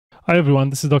Hi everyone,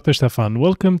 this is Dr. Stefan.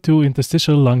 Welcome to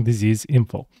Interstitial Lung Disease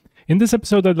Info. In this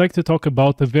episode, I'd like to talk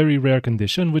about a very rare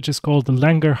condition, which is called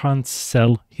Langerhans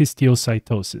cell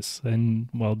histiocytosis. And,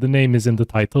 well, the name is in the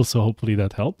title, so hopefully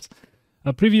that helps.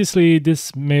 Previously,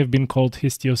 this may have been called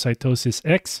histiocytosis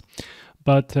X,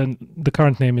 but the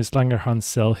current name is Langerhans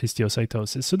cell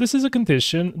histiocytosis. So this is a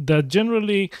condition that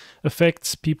generally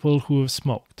affects people who have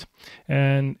smoked.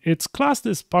 And it's classed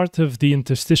as part of the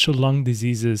interstitial lung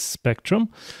diseases spectrum,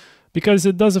 because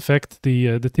it does affect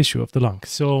the tissue of the lung.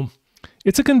 So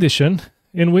it's a condition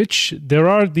in which there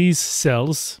are these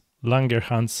cells,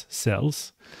 Langerhans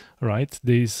cells, right?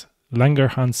 These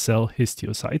Langerhans cell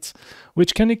histiocytes,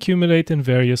 which can accumulate in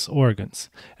various organs.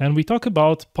 And we talk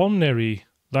about pulmonary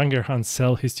Langerhans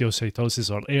cell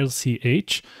histiocytosis, or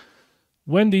LCH,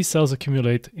 when these cells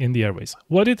accumulate in the airways.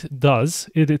 What it does,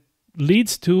 it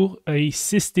leads to a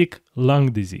cystic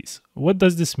lung disease. What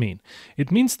does this mean?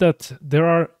 It means that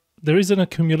there is an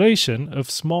accumulation of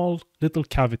small little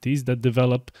cavities that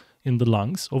develop in the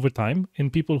lungs over time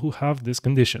in people who have this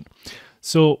condition.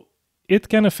 So it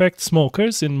can affect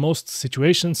smokers in most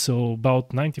situations, so about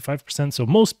 95%. So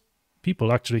most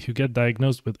people actually who get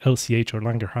diagnosed with LCH, or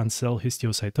Langerhans cell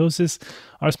histiocytosis,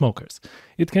 are smokers.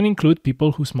 It can include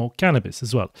people who smoke cannabis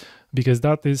as well, because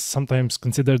that is sometimes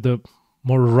considered the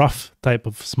more rough type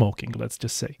of smoking, let's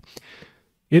just say.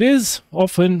 It is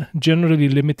often generally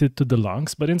limited to the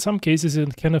lungs, but in some cases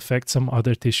it can affect some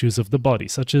other tissues of the body,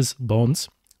 such as bones,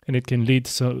 and it can lead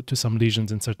to some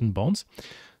lesions in certain bones,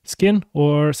 skin,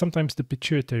 or sometimes the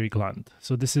pituitary gland.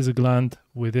 So this is a gland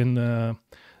within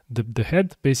the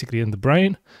head, basically in the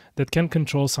brain, that can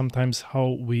control sometimes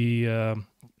how we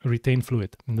retain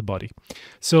fluid in the body.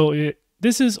 So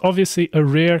this is obviously a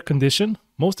rare condition.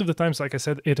 Most of the times, like I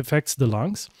said, it affects the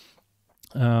lungs.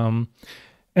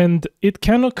 And it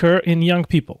can occur in young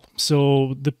people.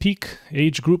 So the peak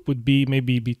age group would be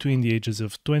maybe between the ages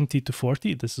of 20 to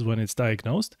 40. This is when it's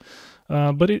diagnosed.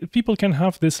 But people can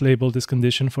have this label, this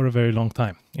condition, for a very long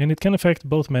time. And it can affect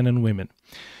both men and women.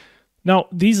 Now,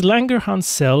 these Langerhans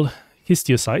cell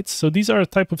histiocytes, so these are a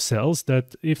type of cells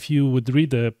that, if you would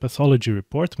read a pathology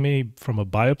report, from a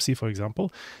biopsy, for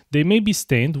example, they may be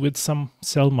stained with some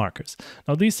cell markers.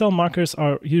 Now, these cell markers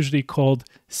are usually called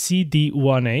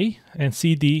CD1A and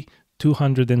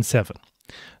CD207.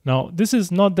 Now, this is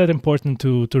not that important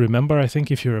to remember. I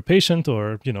think if you're a patient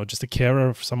or, just a carer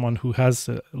of someone who has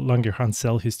Langerhans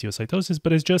cell histiocytosis,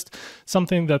 but it's just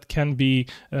something that can be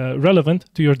relevant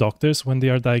to your doctors when they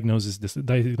are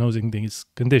diagnosing these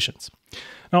conditions.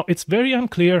 Now, it's very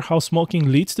unclear how smoking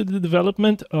leads to the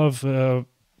development of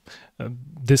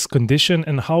this condition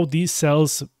and how these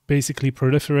cells basically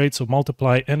proliferate, so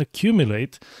multiply and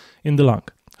accumulate in the lung.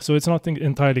 So it's not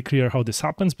entirely clear how this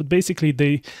happens, but basically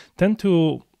they tend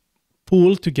to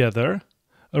pool together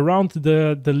around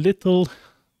the little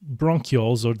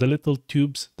bronchioles, or the little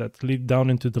tubes that lead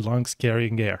down into the lungs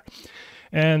carrying air.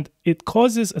 And it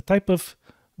causes a type of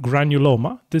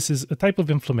granuloma. This is a type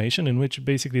of inflammation in which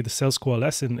basically the cells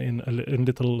coalesce in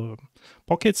little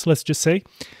pockets, let's just say.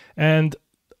 And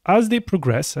as they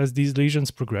progress, as these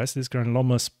lesions progress, these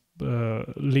granulomatous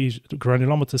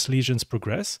lesions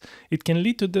progress, it can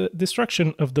lead to the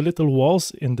destruction of the little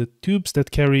walls in the tubes that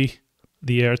carry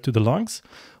the air to the lungs,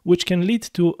 which can lead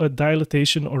to a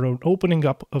dilatation or an opening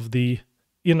up of the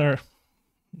inner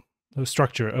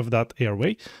structure of that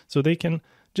airway. So they can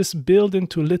just build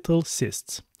into little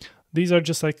cysts. These are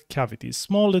just like cavities,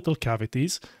 small little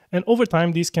cavities. And over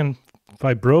time, these can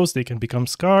fibrose, they can become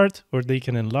scarred, or they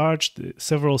can enlarge.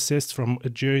 Several cysts from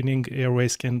adjoining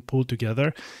airways can pull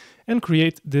together and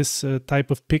create this type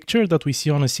of picture that we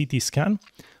see on a CT scan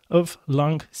of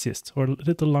lung cysts, or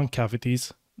little lung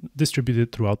cavities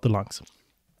distributed throughout the lungs.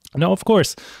 Now, of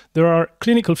course, there are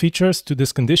clinical features to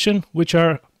this condition, which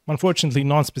are unfortunately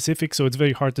non-specific, so it's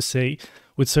very hard to say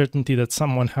with certainty that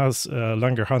someone has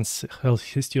Langerhans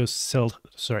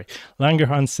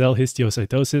cell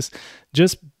histiocytosis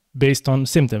just based on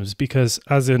symptoms, because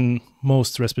as in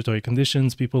most respiratory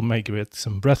conditions, people may get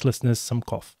some breathlessness, some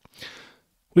cough,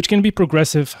 which can be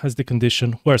progressive as the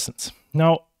condition worsens.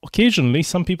 Now, occasionally,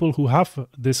 some people who have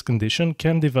this condition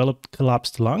can develop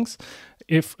collapsed lungs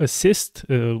if a cyst,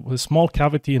 a small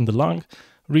cavity in the lung,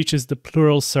 reaches the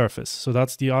pleural surface. So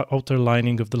that's the outer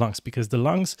lining of the lungs, because the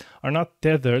lungs are not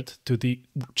tethered to the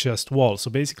chest wall. So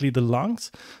basically the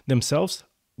lungs themselves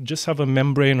just have a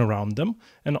membrane around them,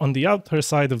 and on the outer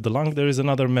side of the lung there is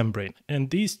another membrane, and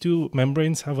these two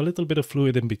membranes have a little bit of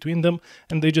fluid in between them,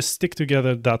 and they just stick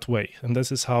together that way, and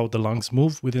this is how the lungs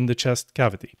move within the chest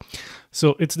cavity.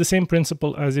 So it's the same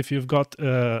principle as if you've got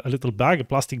a little bag, a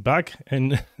plastic bag,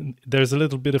 and there's a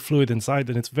little bit of fluid inside,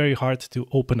 and it's very hard to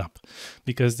open up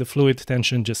because the fluid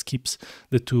tension just keeps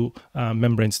the two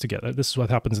membranes together. This is what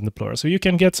happens in the pleura. So you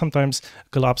can get sometimes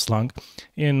collapsed lung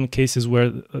in cases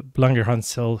where Langerhans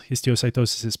cell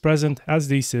histiocytosis is present as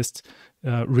these cysts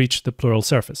reach the pleural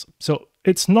surface. So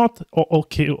it's not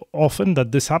often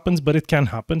that this happens, but it can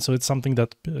happen. So it's something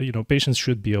that patients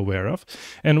should be aware of.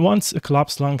 And once a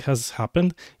collapsed lung has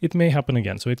happened, it may happen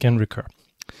again, so it can recur.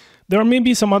 There may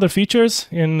be some other features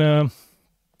in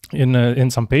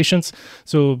some patients.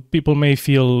 So people may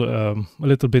feel a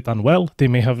little bit unwell. They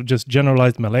may have just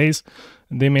generalized malaise.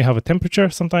 They may have a temperature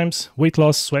sometimes, weight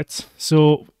loss, sweats.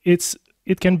 So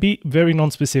it can be very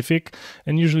non-specific,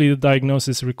 and usually the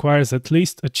diagnosis requires at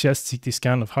least a chest CT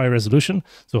scan of high resolution,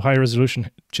 so high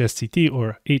resolution chest CT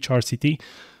or HRCT,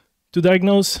 to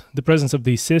diagnose the presence of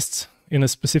these cysts in a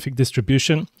specific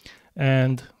distribution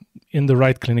and in the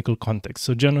right clinical context.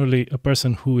 So generally a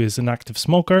person who is an active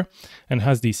smoker and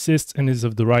has these cysts and is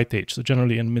of the right age, so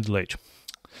generally in middle age.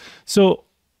 So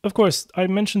of course, I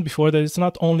mentioned before that it's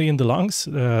not only in the lungs,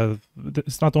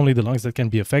 it's not only the lungs that can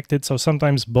be affected. So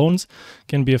sometimes bones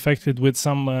can be affected with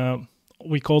some,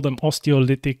 we call them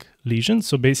osteolytic lesions.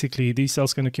 So basically these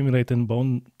cells can accumulate in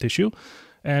bone tissue,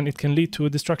 and it can lead to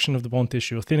a destruction of the bone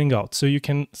tissue, thinning out. So you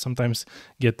can sometimes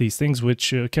get these things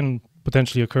which can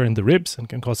potentially occur in the ribs and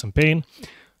can cause some pain.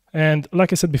 And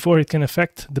like I said before, it can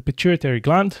affect the pituitary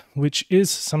gland, which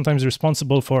is sometimes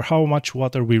responsible for how much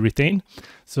water we retain.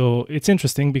 So it's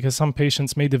interesting because some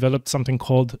patients may develop something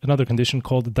called, another condition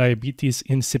called diabetes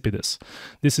insipidus.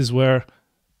 This is where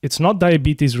it's not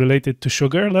diabetes related to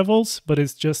sugar levels, but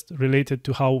it's just related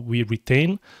to how we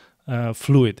retain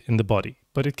fluid in the body.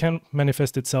 But it can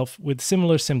manifest itself with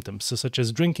similar symptoms, so such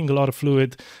as drinking a lot of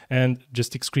fluid and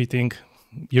just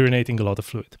urinating a lot of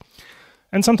fluid.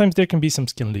 And sometimes there can be some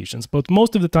skin lesions, but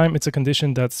most of the time it's a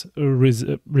condition that's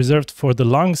reserved for the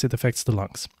lungs. It affects the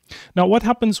lungs. Now, what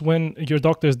happens when your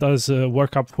doctor does a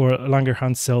workup for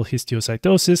Langerhans cell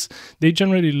histiocytosis? They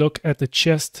generally look at the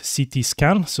chest CT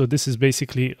scan. So this is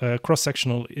basically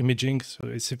cross-sectional imaging. So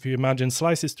it's, if you imagine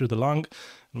slices through the lung,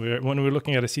 when we're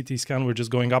looking at a CT scan, we're just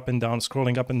going up and down,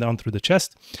 scrolling up and down through the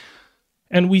chest.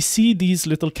 And we see these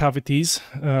little cavities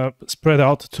spread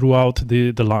out throughout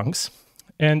the lungs.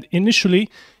 And initially,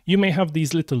 you may have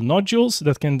these little nodules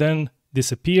that can then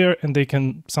disappear, and they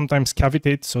can sometimes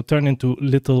cavitate, so turn into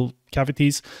little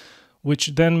cavities,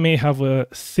 which then may have a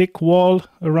thick wall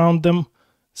around them,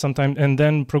 sometimes, and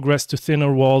then progress to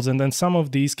thinner walls. And then some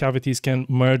of these cavities can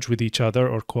merge with each other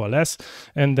or coalesce.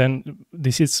 And then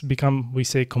this is become, we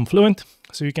say, confluent.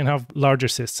 So you can have larger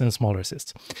cysts and smaller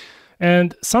cysts.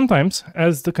 And sometimes,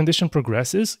 as the condition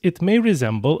progresses, it may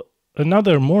resemble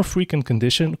another more frequent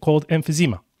condition called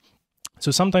emphysema. So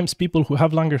sometimes people who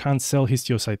have Langerhans cell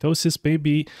histiocytosis may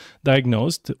be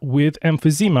diagnosed with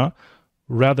emphysema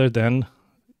rather than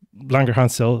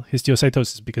Langerhans cell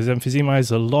histiocytosis, because emphysema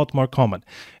is a lot more common.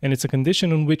 And it's a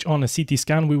condition in which on a CT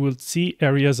scan we will see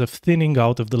areas of thinning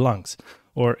out of the lungs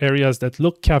or areas that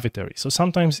look cavitary. So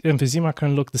sometimes emphysema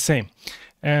can look the same.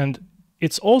 And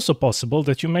it's also possible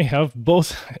that you may have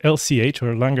both LCH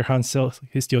or Langerhans cell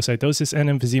histiocytosis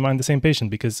and emphysema in the same patient,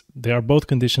 because they are both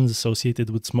conditions associated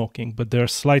with smoking, but there are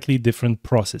slightly different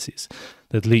processes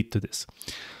that lead to this.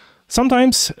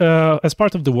 Sometimes, as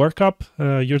part of the workup,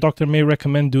 your doctor may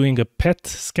recommend doing a PET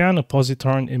scan, a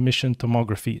positron emission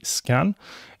tomography scan.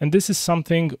 And this is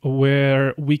something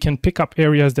where we can pick up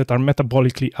areas that are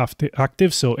metabolically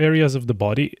active, so areas of the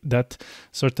body that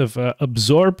sort of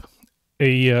absorb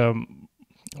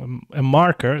a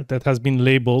marker that has been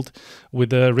labeled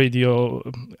with a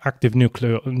radioactive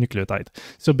nucleotide.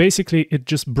 So basically, it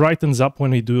just brightens up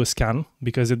when we do a scan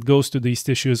because it goes to these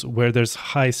tissues where there's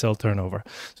high cell turnover.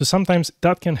 So sometimes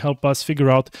that can help us figure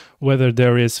out whether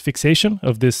there is fixation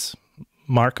of this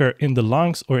marker in the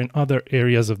lungs or in other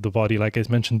areas of the body, like I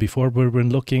mentioned before, where we're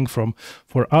looking for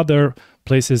other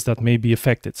places that may be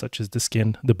affected, such as the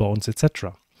skin, the bones,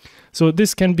 etc. So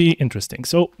this can be interesting.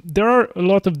 So there are a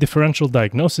lot of differential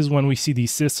diagnoses when we see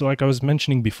these cysts. So like I was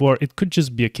mentioning before, it could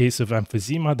just be a case of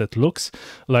emphysema that looks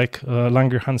like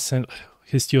Langerhans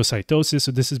histiocytosis.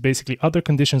 So this is basically other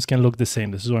conditions can look the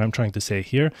same. This is what I'm trying to say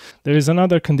here. There is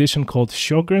another condition called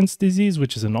Sjogren's disease,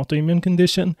 which is an autoimmune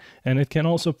condition, and it can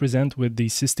also present with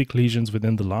these cystic lesions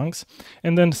within the lungs,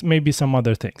 and then maybe some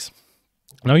other things.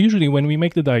 Now, usually when we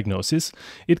make the diagnosis,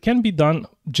 it can be done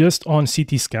just on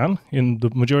CT scan in the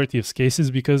majority of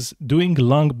cases, because doing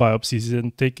lung biopsies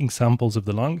and taking samples of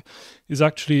the lung is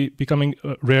actually becoming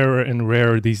rarer and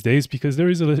rarer these days, because there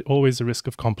is always a risk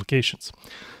of complications.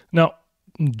 Now,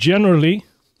 generally,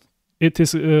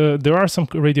 there are some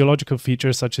radiological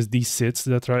features such as these cysts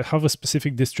that have a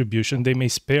specific distribution. They may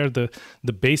spare the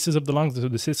bases of the lungs, so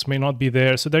the cysts may not be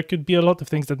there. So there could be a lot of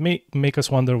things that may make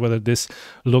us wonder whether this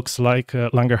looks like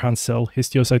Langerhans cell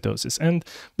histiocytosis. And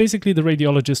basically, the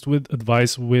radiologist would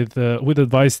advise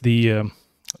the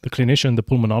clinician, the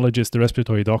pulmonologist, the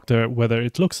respiratory doctor, whether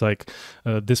it looks like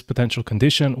this potential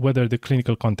condition, whether the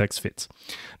clinical context fits.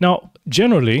 Now,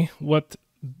 generally, what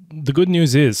the good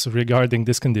news is regarding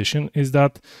this condition is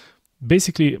that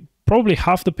basically probably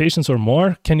half the patients or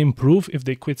more can improve if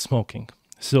they quit smoking.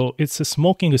 So it's a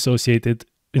smoking associated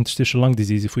interstitial lung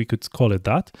disease, if we could call it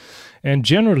that. And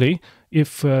generally,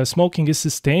 if smoking is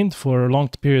sustained for a long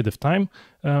period of time,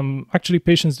 actually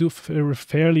patients do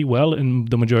fairly well in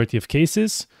the majority of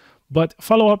cases, but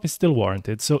follow-up is still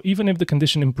warranted. So even if the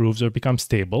condition improves or becomes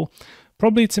stable,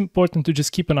 probably it's important to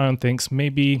just keep an eye on things,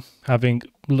 maybe having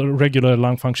regular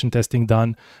lung function testing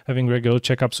done, having regular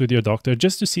checkups with your doctor,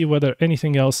 just to see whether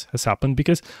anything else has happened,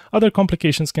 because other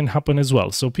complications can happen as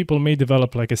well. So people may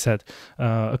develop, like I said,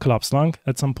 a collapsed lung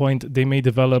at some point. They may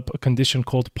develop a condition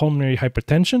called pulmonary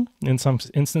hypertension in some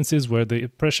instances, where the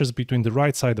pressures between the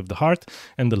right side of the heart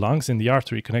and the lungs and the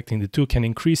artery connecting the two can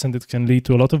increase, and it can lead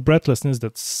to a lot of breathlessness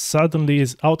that suddenly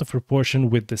is out of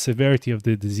proportion with the severity of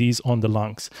the disease on the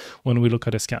lungs when we look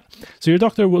at a scan. So your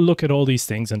doctor will look at all these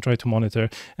things and try to monitor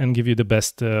and give you the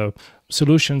best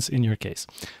solutions in your case.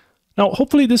 Now,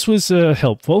 hopefully this was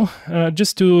helpful.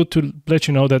 Just to let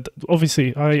you know that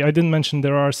obviously I didn't mention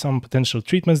there are some potential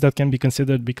treatments that can be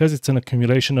considered because it's an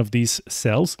accumulation of these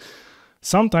cells.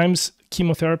 Sometimes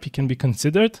chemotherapy can be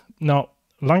considered. Now,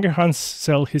 Langerhans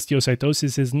cell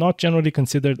histiocytosis is not generally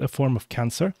considered a form of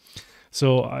cancer.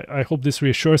 So I hope this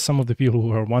reassures some of the people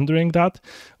who are wondering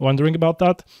about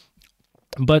that.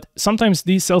 But sometimes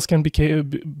these cells can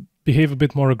behave a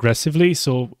bit more aggressively.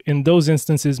 So in those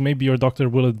instances, maybe your doctor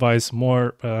will advise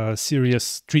more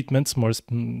serious treatments, more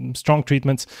strong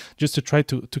treatments, just to try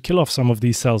to kill off some of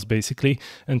these cells, basically,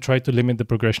 and try to limit the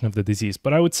progression of the disease.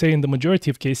 But I would say in the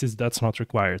majority of cases, that's not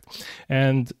required.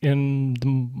 And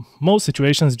in most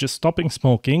situations, just stopping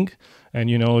smoking and,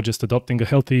 just adopting a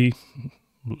healthy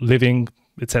living,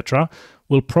 etc.,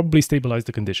 will probably stabilize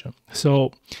the condition.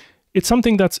 So it's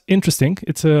something that's interesting.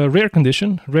 It's a rare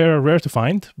condition, rare to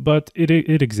find, but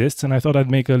it exists. And I thought I'd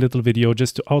make a little video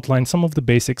just to outline some of the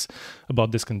basics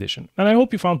about this condition. And I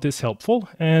hope you found this helpful.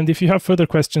 And if you have further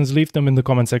questions, leave them in the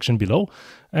comment section below.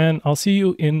 And I'll see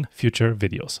you in future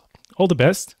videos. All the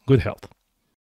best. Good health.